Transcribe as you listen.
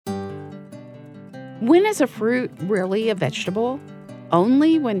When is a fruit really a vegetable?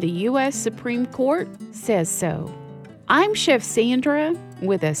 Only when the U.S. Supreme Court says so. I'm Chef Sandra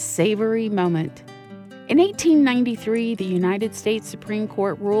with a savory moment. In 1893, the United States Supreme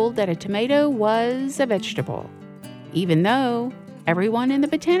Court ruled that a tomato was a vegetable, even though everyone in the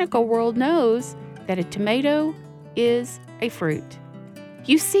botanical world knows that a tomato is a fruit.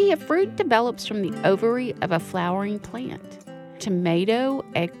 You see, a fruit develops from the ovary of a flowering plant. Tomato,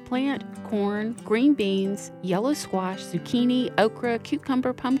 eggplant, corn, green beans, yellow squash, zucchini, okra,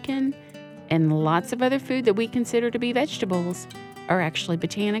 cucumber, pumpkin, and lots of other food that we consider to be vegetables are actually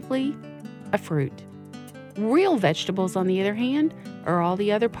botanically a fruit. Real vegetables, on the other hand, are all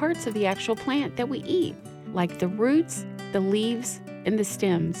the other parts of the actual plant that we eat, like the roots, the leaves, and the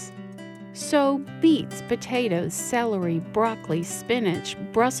stems. So beets, potatoes, celery, broccoli, spinach,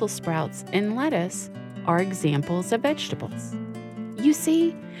 Brussels sprouts, and lettuce are examples of vegetables. You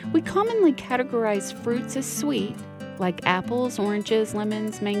see, we commonly categorize fruits as sweet, like apples, oranges,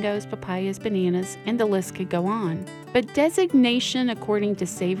 lemons, mangoes, papayas, bananas, and the list could go on. But designation according to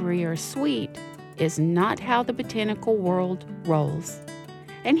savory or sweet is not how the botanical world rolls.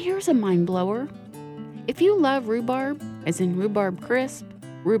 And here's a mind blower. If you love rhubarb, as in rhubarb crisp,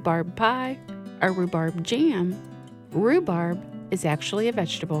 rhubarb pie, or rhubarb jam, rhubarb is actually a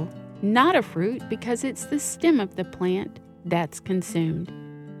vegetable, not a fruit, because it's the stem of the plant that's consumed.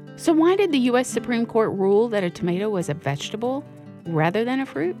 So why did the U.S. Supreme Court rule that a tomato was a vegetable rather than a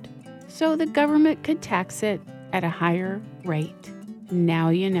fruit? So the government could tax it at a higher rate. Now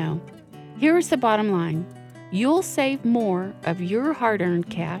you know. Here's the bottom line. You'll save more of your hard-earned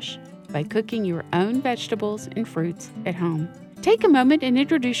cash by cooking your own vegetables and fruits at home. Take a moment and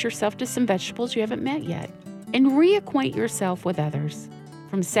introduce yourself to some vegetables you haven't met yet, and reacquaint yourself with others.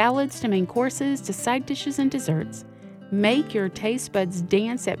 From salads to main courses to side dishes and desserts, make your taste buds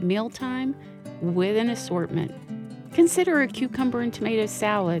dance at mealtime with an assortment. Consider a cucumber and tomato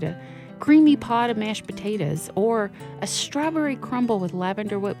salad, a creamy pot of mashed potatoes, or a strawberry crumble with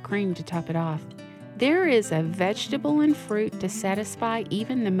lavender whipped cream to top it off. There is a vegetable and fruit to satisfy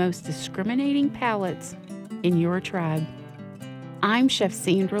even the most discriminating palates in your tribe. I'm Chef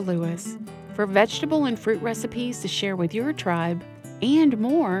Sandra Lewis. For vegetable and fruit recipes to share with your tribe and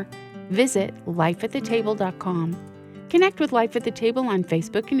more, visit lifeatthetable.com. Connect with Life at the Table on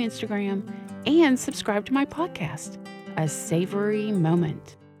Facebook and Instagram, and subscribe to my podcast, A Savory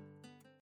Moment.